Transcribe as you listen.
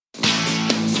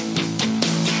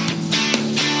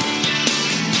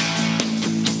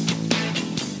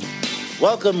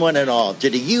Welcome, one and all,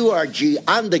 to the URG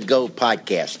On The Go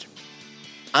podcast.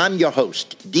 I'm your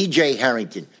host, DJ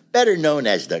Harrington, better known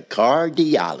as the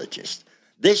Cardiologist.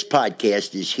 This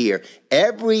podcast is here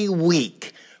every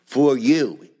week for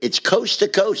you. It's coast to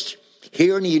coast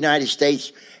here in the United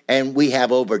States, and we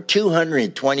have over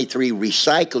 223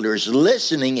 recyclers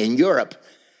listening in Europe,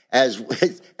 and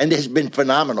it's been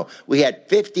phenomenal. We had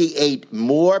 58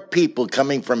 more people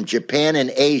coming from Japan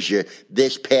and Asia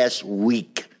this past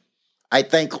week. I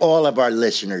thank all of our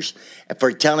listeners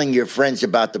for telling your friends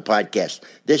about the podcast.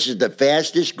 This is the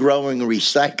fastest growing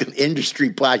recycling industry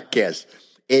podcast.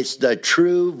 It's the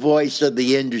true voice of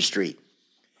the industry.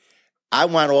 I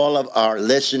want all of our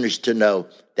listeners to know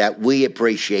that we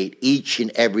appreciate each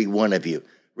and every one of you.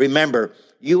 Remember,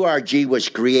 URG was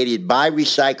created by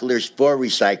recyclers for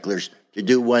recyclers to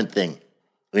do one thing: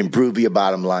 improve your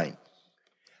bottom line.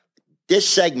 This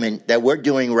segment that we're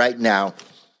doing right now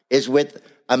is with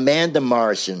Amanda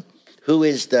Morrison, who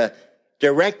is the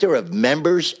Director of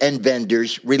Members and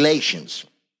Vendors Relations.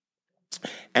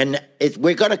 And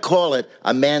we're going to call it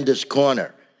Amanda's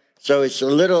Corner. So it's a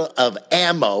little of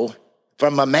ammo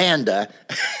from Amanda.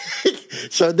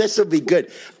 So this will be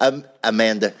good.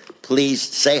 Amanda, please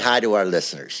say hi to our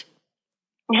listeners.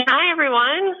 Hi,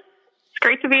 everyone. It's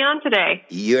great to be on today.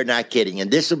 You're not kidding. And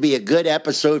this will be a good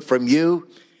episode from you.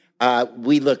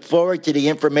 We look forward to the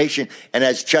information. And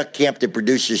as Chuck Camp, the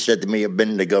producer, said to me a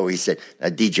minute ago, he said,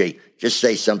 DJ, just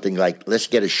say something like, let's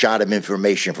get a shot of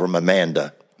information from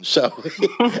Amanda. So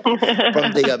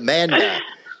from the Amanda,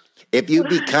 if you'd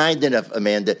be kind enough,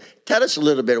 Amanda, tell us a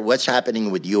little bit of what's happening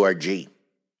with URG.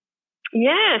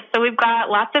 Yes, so we've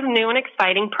got lots of new and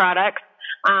exciting products.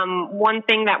 One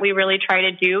thing that we really try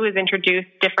to do is introduce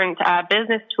different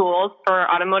business tools for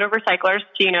automotive recyclers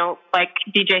to, like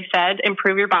DJ said,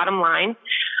 improve your bottom line.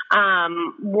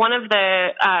 One of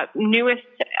the newest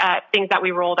things that we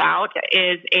rolled out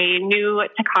is a new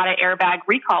Takata airbag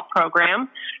recall program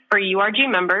for URG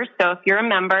members. So if you're a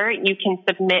member, you can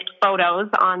submit photos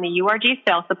on the URG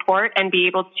sales support and be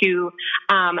able to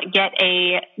get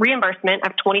a reimbursement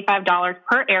of $25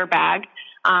 per airbag.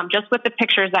 Just with the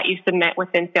pictures that you submit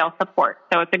within sales support.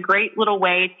 So it's a great little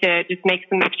way to just make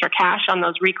some extra cash on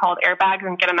those recalled airbags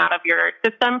and get them out of your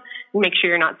system and make sure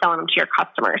you're not selling them to your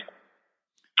customers.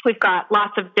 We've got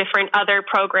lots of different other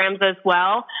programs as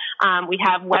well. We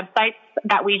have websites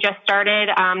that we just started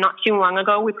not too long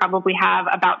ago. We probably have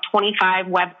about 25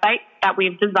 websites that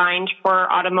we've designed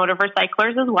for automotive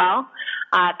recyclers as well.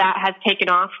 That has taken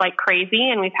off like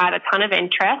crazy, and we've had a ton of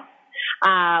interest.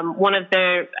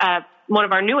 One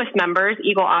of our newest members,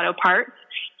 Eagle Auto Parts,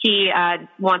 he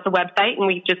wants a website, and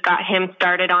we just got him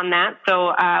started on that.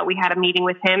 So we had a meeting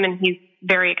with him, and he's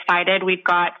very excited. We've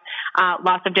got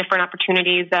lots of different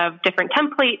opportunities of different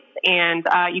templates, and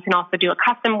you can also do a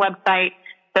custom website.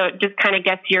 So it just kind of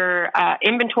gets your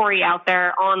inventory out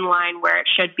there online where it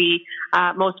should be.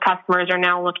 Most customers are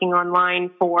now looking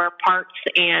online for parts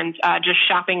and just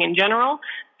shopping in general.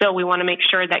 So we want to make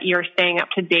sure that you're staying up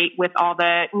to date with all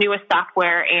the newest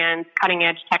software and cutting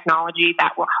edge technology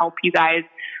that will help you guys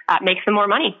make some more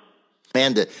money.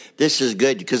 Amanda, this is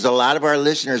good because a lot of our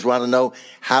listeners want to know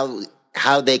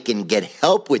how they can get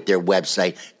help with their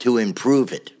website to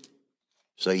improve it.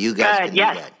 So you guys can do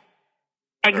that.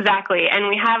 Exactly. And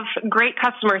we have great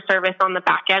customer service on the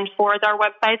back end for our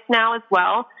websites now as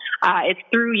well. It's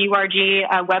through URG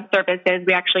Web Services.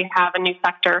 We actually have a new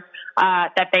sector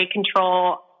that they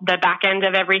control the back end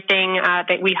of everything,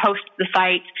 that we host the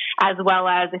site, as well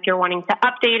as if you're wanting to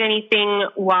update anything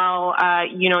while,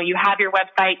 you have your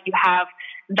website, you have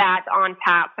that on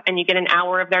tap, and you get an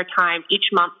hour of their time each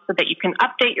month so that you can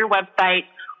update your website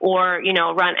or,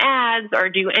 run ads or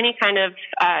do any kind of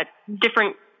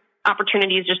different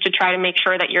opportunities just to try to make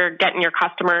sure that you're getting your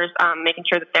customers, making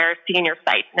sure that they're seeing your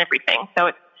site and everything.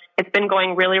 So it's been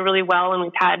going really, really well, and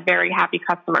we've had very happy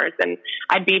customers. And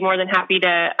I'd be more than happy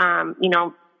to,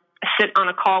 sit on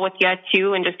a call with you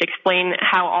too and just explain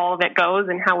how all of it goes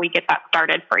and how we get that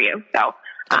started for you. So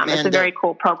it's a very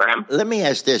cool program. Let me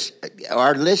ask this.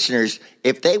 Our listeners,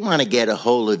 if they want to get a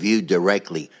hold of you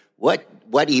directly, what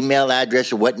email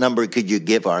address or what number could you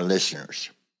give our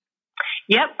listeners?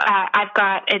 Yep.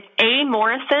 It's A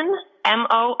Morrison,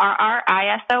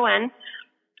 Morrison,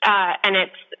 and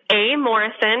it's A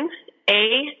Morrison,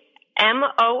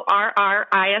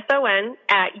 AMorrison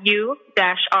at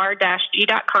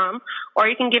u-r-g.com, or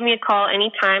you can give me a call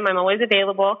anytime. I'm always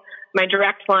available. My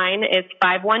direct line is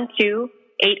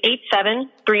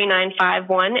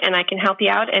 512-887-3951, and I can help you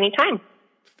out anytime.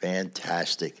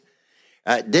 Fantastic.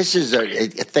 This is a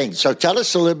thing. So tell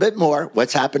us a little bit more.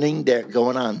 What's happening there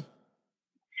going on?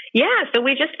 Yeah, so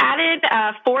we just added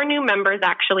 4 new members,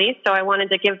 actually. So I wanted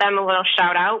to give them a little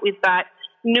shout out. We've got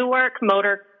Newark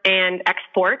Motor and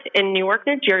Export in Newark,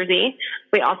 New Jersey.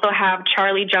 We also have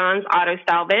Charlie John's Auto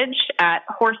Salvage at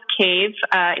Horse Cave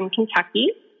in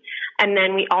Kentucky. And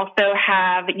then we also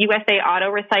have USA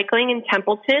Auto Recycling in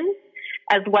Templeton,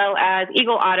 as well as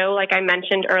Eagle Auto, like I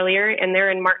mentioned earlier, and they're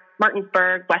in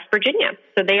Martinsburg, West Virginia.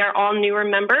 So they are all newer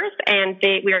members, and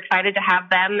we are excited to have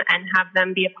them and have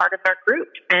them be a part of our group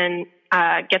and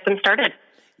get them started.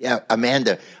 Yeah,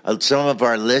 Amanda, some of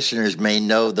our listeners may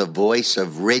know the voice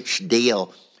of Rich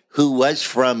Deal, who was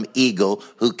from Eagle,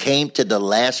 who came to the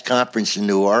last conference in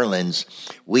New Orleans.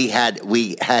 We had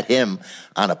him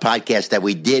on a podcast that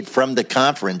we did from the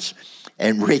conference,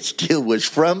 and Rich Deal was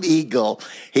from Eagle.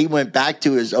 He went back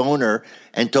to his owner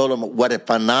and told him what a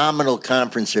phenomenal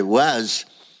conference it was,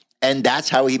 and that's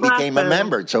how he became a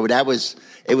member. So it was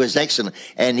excellent.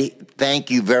 And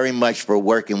thank you very much for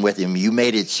working with him. You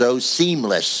made it so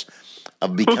seamless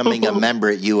of becoming a member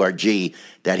at URG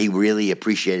that he really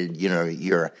appreciated,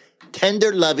 your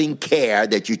tender, loving care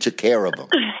that you took care of him.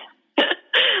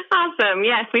 Awesome.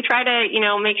 Yes, we try to,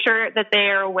 make sure that they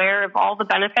are aware of all the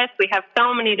benefits. We have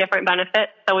so many different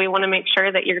benefits, so we want to make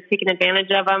sure that you're taking advantage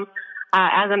of them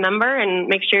as a member and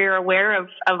make sure you're aware of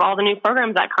all the new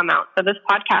programs that come out. So this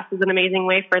podcast is an amazing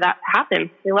way for that to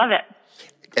happen. We love it.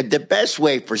 The best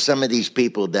way for some of these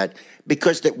people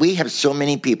because we have so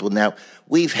many people now,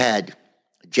 we've had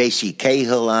J.C.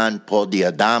 Cahill on, Paul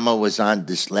Diadamo was on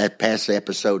this past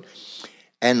episode.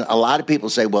 And a lot of people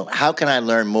say, well, how can I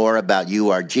learn more about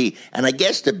URG? And I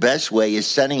guess the best way is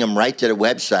sending them right to the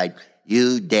website,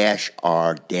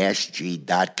 u-r-g.com.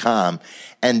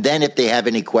 And then if they have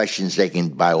any questions, they can,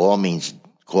 by all means,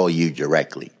 call you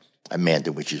directly,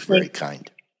 Amanda, which is very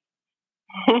kind.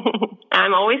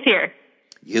 I'm always here.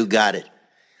 You got it.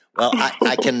 Well,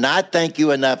 I cannot thank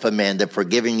you enough, Amanda, for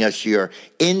giving us your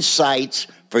insights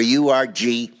for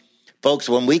URG. Folks,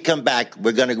 when we come back,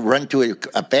 we're going to run to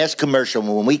a fast commercial.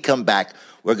 When we come back,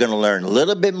 we're going to learn a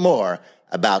little bit more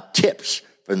about tips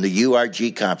from the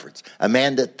URG conference.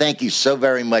 Amanda, thank you so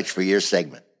very much for your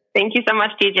segment. Thank you so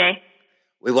much, DJ.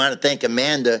 We want to thank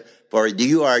Amanda for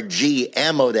the URG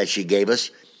ammo that she gave us.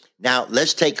 Now,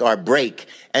 let's take our break.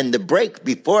 And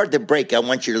before the break, I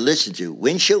want you to listen to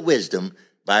Windshield Wisdom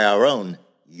by our own,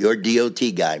 your DOT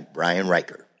guy, Brian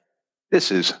Riker.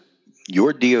 This is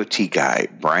your DOT guy,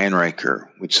 Brian Riker,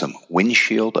 with some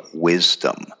windshield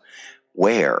wisdom.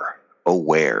 Where, oh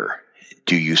where,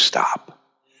 do you stop?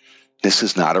 This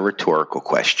is not a rhetorical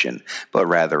question, but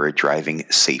rather a driving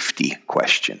safety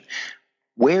question.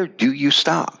 Where do you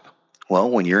stop? Well,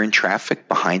 when you're in traffic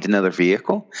behind another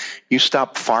vehicle, you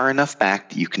stop far enough back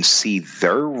that you can see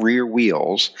their rear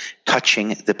wheels touching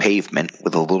the pavement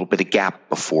with a little bit of gap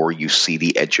before you see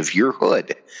the edge of your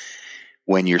hood.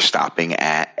 When you're stopping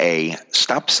at a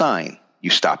stop sign, you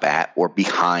stop at or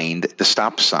behind the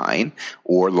stop sign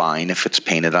or line if it's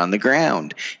painted on the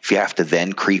ground. If you have to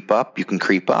then creep up, you can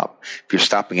creep up. If you're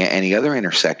stopping at any other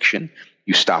intersection,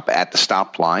 you stop at the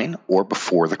stop line or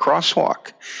before the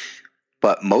crosswalk.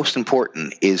 But most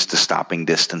important is the stopping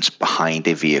distance behind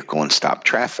a vehicle and stop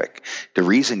traffic. The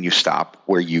reason you stop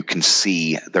where you can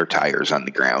see their tires on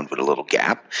the ground with a little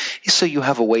gap is so you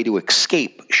have a way to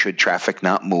escape should traffic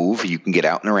not move, you can get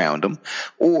out and around them,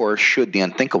 or should the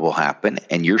unthinkable happen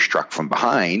and you're struck from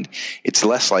behind, it's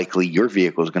less likely your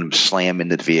vehicle is going to slam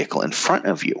into the vehicle in front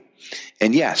of you.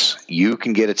 And yes, you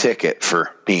can get a ticket for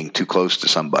being too close to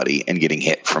somebody and getting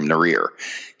hit from the rear.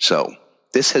 So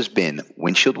this has been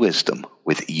Windshield Wisdom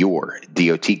with your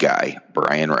DOT guy,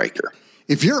 Brian Riker.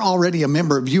 If you're already a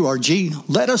member of URG,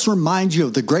 let us remind you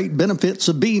of the great benefits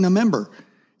of being a member.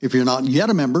 If you're not yet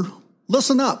a member,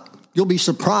 listen up. You'll be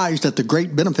surprised at the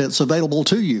great benefits available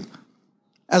to you.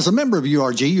 As a member of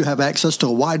URG, you have access to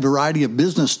a wide variety of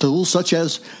business tools such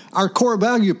as our Core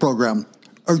Value Program,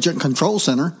 Urgent Control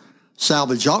Center,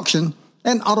 Salvage Auction,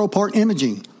 and Auto Part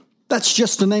Imaging. That's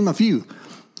just to name a few.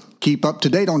 Keep up to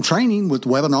date on training with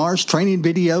webinars, training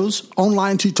videos,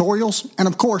 online tutorials, and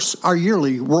of course, our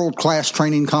yearly world-class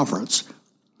training conference.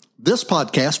 This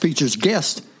podcast features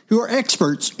guests who are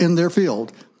experts in their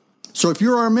field. So if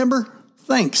you're a member,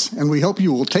 thanks, and we hope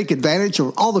you will take advantage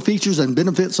of all the features and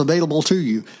benefits available to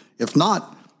you. If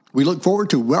not, we look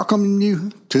forward to welcoming you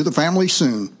to the family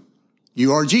soon.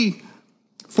 URG,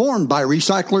 formed by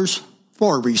recyclers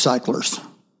for recyclers.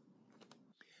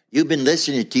 You've been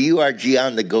listening to URG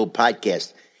On The Go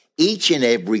podcast. Each and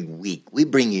every week, we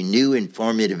bring you new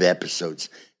informative episodes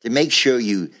to make sure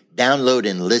you download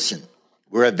and listen.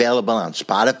 We're available on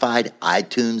Spotify,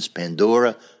 iTunes,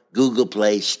 Pandora, Google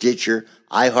Play, Stitcher,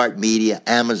 iHeartMedia,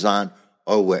 Amazon,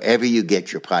 or wherever you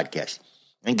get your podcast.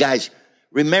 And guys,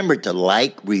 remember to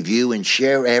like, review, and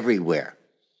share everywhere.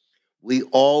 We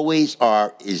always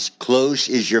are as close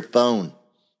as your phone.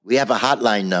 We have a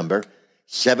hotline number,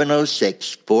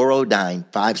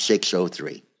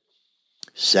 706-409-5603.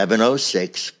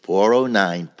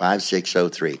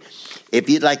 706-409-5603. If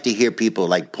you'd like to hear people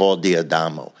like Paul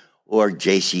D'Adamo or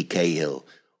J.C. Cahill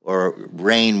or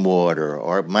Rainwater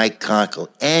or Mike Conkle,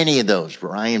 any of those,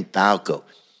 Ryan Falco,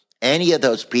 any of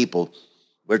those people,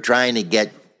 we're trying to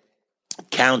get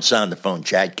Counts on the phone,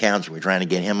 Chad Counts, we're trying to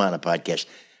get him on a podcast.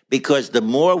 Because the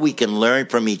more we can learn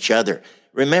from each other,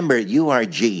 remember,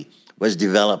 URG was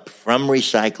developed from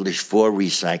recyclers for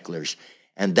recyclers,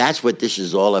 and that's what this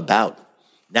is all about.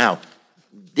 Now,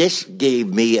 this gave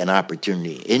me an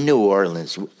opportunity. In New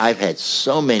Orleans, I've had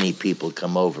so many people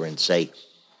come over and say,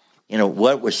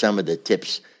 what were some of the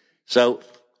tips? So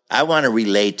I want to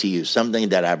relay to you something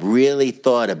that I've really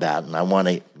thought about, and I want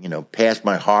to, pass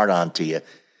my heart on to you,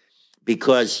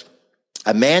 because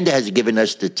Amanda has given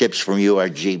us the tips from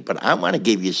URG, but I want to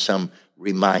give you some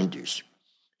reminders.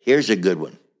 Here's a good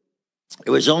one.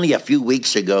 It was only a few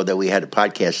weeks ago that we had a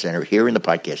podcast center here in the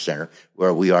podcast center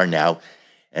where we are now,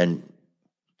 and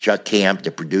Chuck Camp,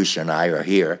 the producer, and I are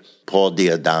here. Paul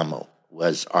D'Adamo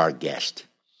was our guest.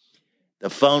 The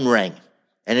phone rang,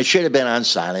 and it should have been on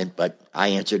silent, but I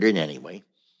answered it anyway.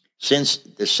 Since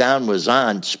the sound was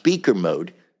on speaker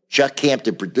mode, Chuck Camp,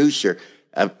 the producer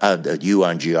of the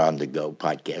URG On The Go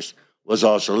podcast, was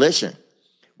also listening.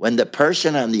 When the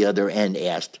person on the other end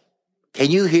asked,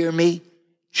 "Can you hear me?"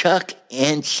 Chuck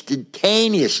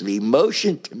instantaneously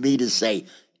motioned to me to say,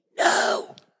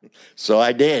 "No." So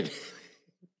I did.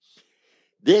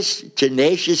 This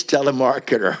tenacious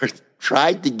telemarketer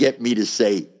tried to get me to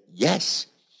say yes,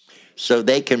 so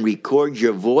they can record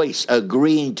your voice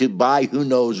agreeing to buy who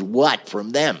knows what from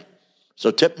them.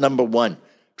 So tip number 1,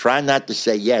 try not to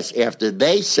say yes after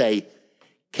they say,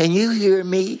 "Can you hear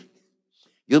me?"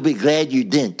 You'll be glad you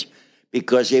didn't,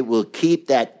 because it will keep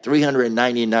that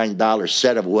 $399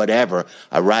 set of whatever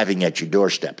arriving at your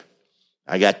doorstep.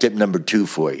 I got tip number 2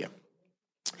 for you.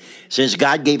 Since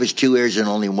God gave us 2 ears and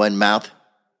only 1 mouth,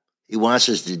 he wants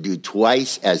us to do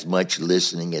twice as much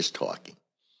listening as talking.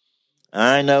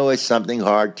 I know it's something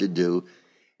hard to do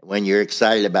when you're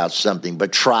excited about something,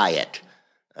 but try it.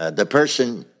 The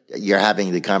person you're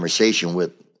having the conversation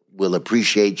with will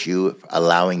appreciate you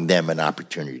allowing them an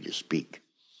opportunity to speak.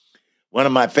 One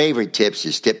of my favorite tips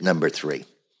is tip number 3.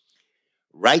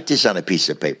 Write this on a piece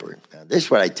of paper. Now, this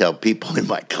is what I tell people in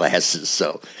my classes,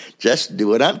 so just do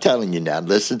what I'm telling you now.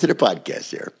 Listen to the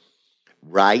podcast here.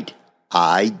 Write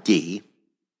ID,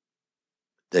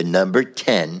 the number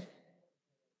 10,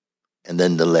 and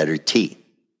then the letter T.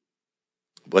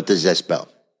 What does that spell?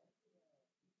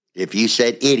 If you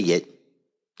said idiot,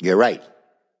 you're right.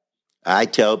 I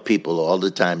tell people all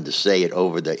the time to say it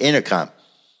over the intercom.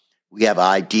 We have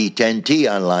ID10T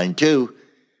online too,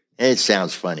 and it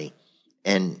sounds funny,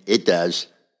 and it does,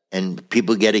 and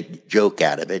people get a joke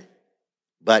out of it.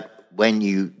 But when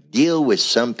you deal with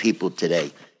some people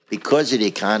today, because of the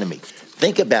economy,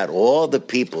 think about all the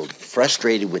people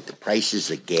frustrated with the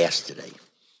prices of gas today.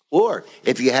 Or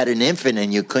if you had an infant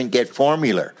and you couldn't get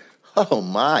formula, oh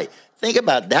my. Think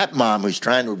about that mom who's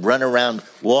trying to run around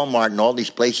Walmart and all these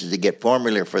places to get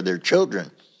formula for their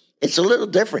children. It's a little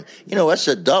different. Us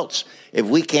adults, if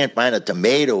we can't find a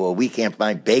tomato or we can't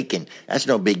find bacon, that's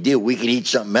no big deal. We can eat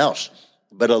something else.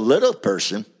 But a little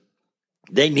person,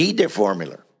 they need their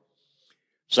formula.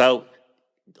 So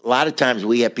a lot of times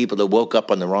we have people that woke up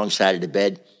on the wrong side of the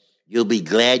bed. You'll be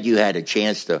glad you had a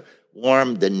chance to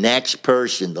warm the next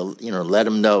person, to, let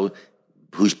them know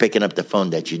who's picking up the phone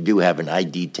that you do have an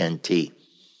ID10T.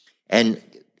 And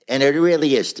it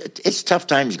really is. It's tough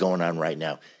times going on right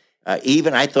now.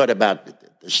 Even I thought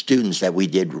about the students that we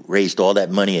raised all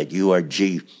that money at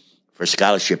URG for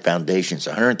scholarship foundations,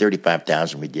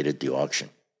 $135,000 we did at the auction.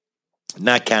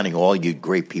 Not counting all you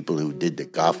great people who did the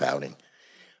golf outing.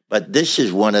 But this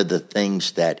is one of the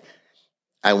things that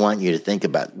I want you to think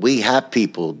about. We have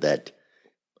people that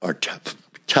are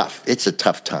tough. It's a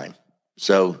tough time.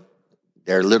 So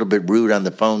they're a little bit rude on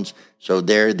the phones. So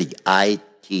they're the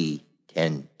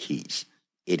ID10Ts,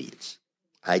 idiots.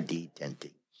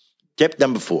 ID10T. Tip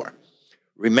number 4,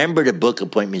 remember to book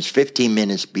appointments 15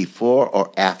 minutes before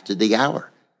or after the hour.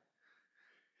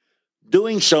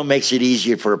 Doing so makes it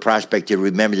easier for a prospect to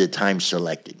remember the time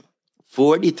selected.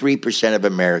 43% of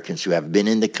Americans who have been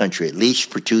in the country at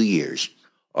least for 2 years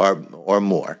or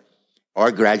more,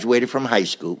 or graduated from high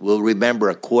school, will remember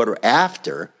a quarter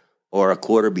after or a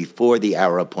quarter before the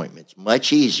hour appointments.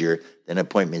 Much easier than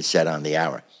appointments set on the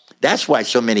hour. That's why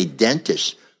so many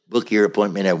dentists book your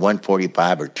appointment at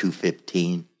 1:45 or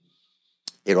 2:15.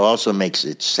 It also makes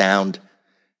it sound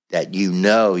that you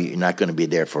know you're not going to be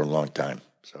there for a long time.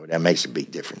 So that makes a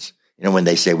big difference. You know, when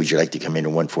they say, would you like to come in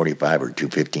at 1:45 or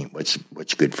 2:15?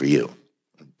 What's good for you?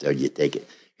 So you take it.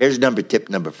 Here's tip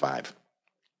number 5.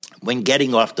 When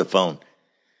getting off the phone,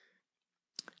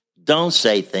 don't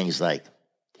say things like,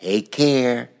 take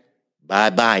care,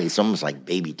 bye-bye. It's almost like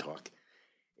baby talk.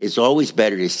 It's always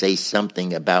better to say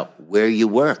something about where you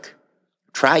work.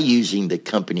 Try using the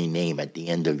company name at the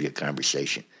end of your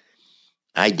conversation.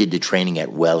 I did the training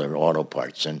at Weller Auto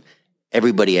Parts, and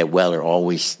everybody at Weller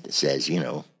always says,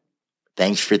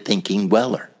 thanks for thinking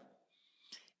Weller.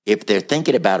 If they're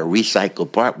thinking about a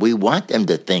recycled part, we want them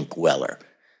to think Weller.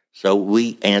 So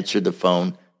we answer the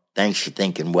phone, thanks for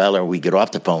thinking Weller. We get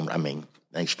off the phone,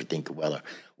 thanks for thinking Weller.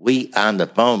 We, on the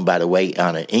phone, by the way,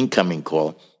 on an incoming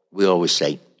call, we always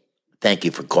say, thank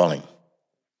you for calling.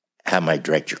 How might I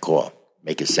direct your call?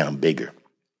 Make it sound bigger.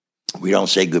 We don't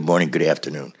say good morning, good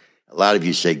afternoon. A lot of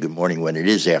you say good morning when it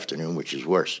is afternoon, which is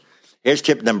worse. Here's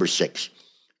tip number 6.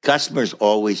 Customers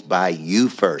always buy you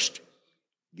first,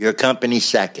 your company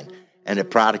second, and the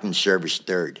product and service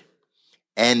third.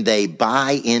 And they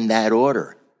buy in that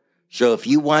order. So if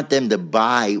you want them to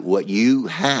buy what you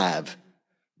have,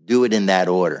 do it in that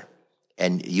order,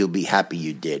 and you'll be happy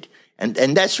you did.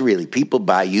 And that's really, people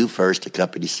buy you first, the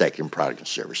company second, product and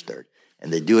service third.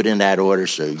 And they do it in that order,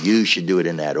 so you should do it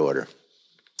in that order.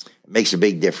 It makes a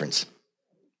big difference.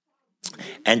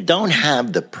 And don't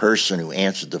have the person who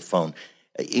answers the phone,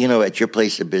 at your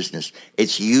place of business,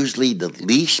 it's usually the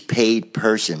least paid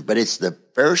person, but it's the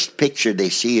first picture they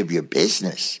see of your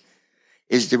business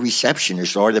is the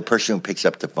receptionist or the person who picks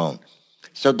up the phone.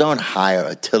 So don't hire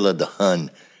Attila the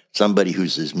Hun, somebody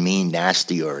who's as mean,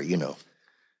 nasty, or,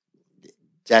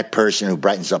 that person who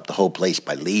brightens up the whole place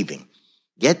by leaving.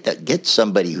 Get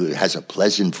somebody who has a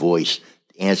pleasant voice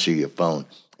to answer your phone,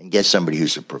 and get somebody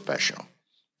who's a professional.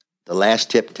 The last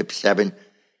tip 7,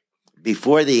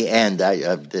 before the end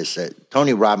of this,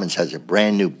 Tony Robbins has a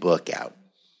brand new book out,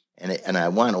 and I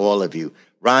want all of you.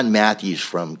 Ron Matthews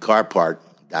from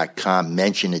CarPart.com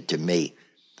mentioned it to me.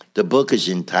 The book is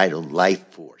entitled Life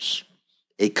Force.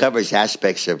 It covers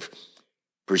aspects of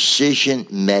precision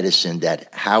medicine,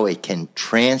 how it can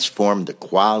transform the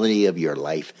quality of your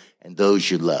life and those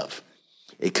you love.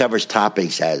 It covers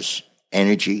topics as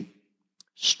energy,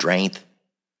 strength,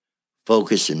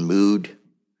 focus and mood,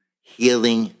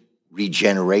 healing,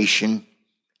 regeneration,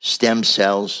 stem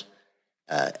cells,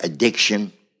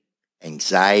 addiction,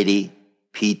 anxiety,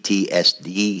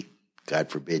 PTSD, God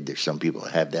forbid there's some people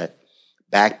that have that,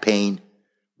 back pain,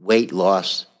 weight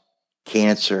loss,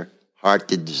 cancer, heart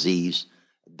disease,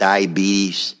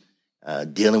 diabetes,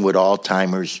 dealing with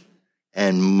Alzheimer's,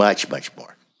 and much, much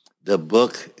more. The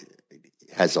book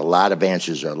has a lot of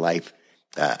answers in life.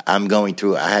 I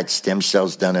had stem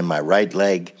cells done in my right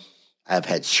leg. I've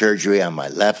had surgery on my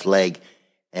left leg.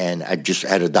 And I just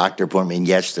had a doctor appointment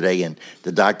yesterday, and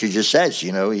the doctor just says,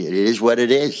 it is what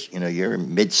it is. You're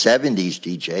in mid-70s,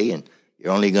 DJ, and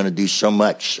you're only going to do so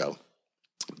much.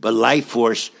 But Life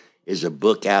Force is a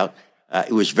book out.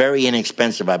 It was very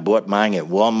inexpensive. I bought mine at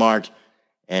Walmart,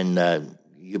 and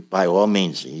you, by all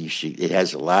means, it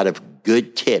has a lot of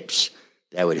good tips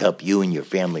that would help you and your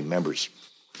family members.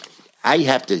 I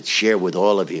have to share with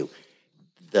all of you,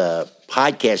 the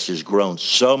podcast has grown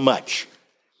so much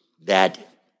that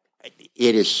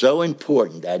it is so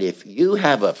important that if you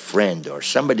have a friend or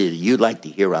somebody that you'd like to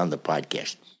hear on the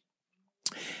podcast,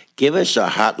 give us a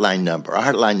hotline number.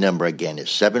 Our hotline number, again, is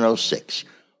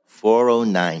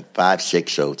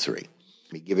 706-409-5603. Let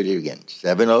me give it again,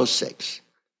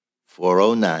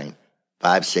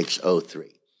 706-409-5603.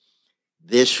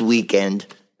 This weekend,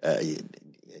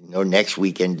 next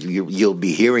weekend, you'll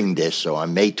be hearing this. So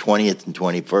on May 20th and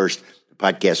 21st, the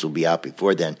podcast will be out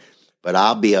before then. But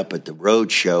I'll be up at the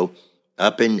Road Show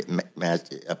up in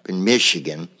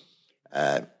Michigan.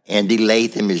 Andy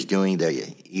Latham is doing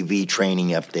the EV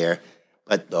training up there.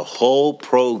 But the whole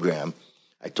program,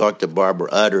 I talked to Barbara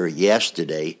Utter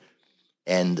yesterday,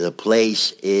 and the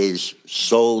place is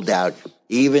sold out.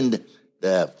 Even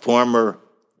the former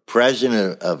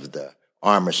president of the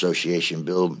Arm Association,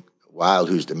 Bill Wild,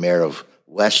 who's the mayor of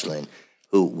Westland,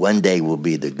 who one day will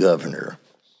be the governor,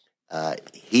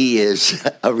 he is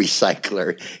a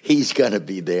recycler. He's going to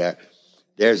be there.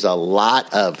 There's a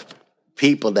lot of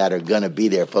people that are going to be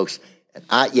there, folks. And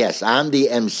I'm the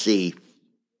MC.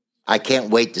 I can't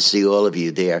wait to see all of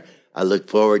you there. I look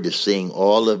forward to seeing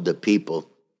all of the people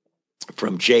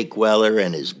from Jake Weller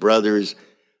and his brothers.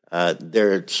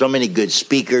 There are so many good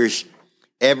speakers.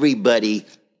 Everybody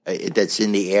that's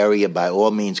in the area, by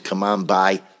all means, come on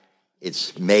by.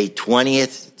 It's May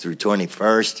 20th through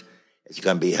 21st. It's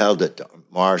going to be held at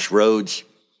Morris Roads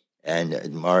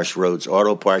and Morris Roads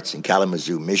Auto Parts in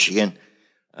Kalamazoo, Michigan.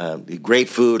 Great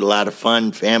food, a lot of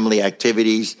fun, family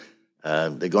activities. They're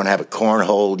going to have a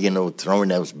cornhole, throwing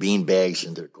those bean bags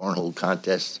into the cornhole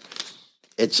contest.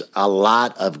 It's a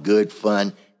lot of good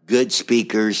fun, good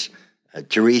speakers.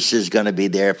 Teresa's going to be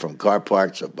there from Car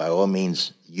Parts, so by all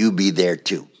means, you be there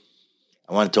too.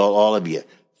 I want to tell all of you,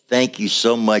 thank you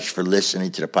so much for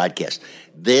listening to the podcast.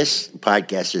 This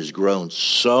podcast has grown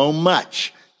so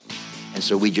much, and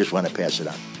so we just want to pass it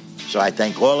on. So I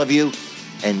thank all of you,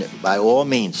 and by all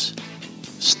means,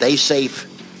 stay safe,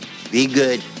 be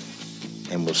good,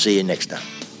 and we'll see you next time.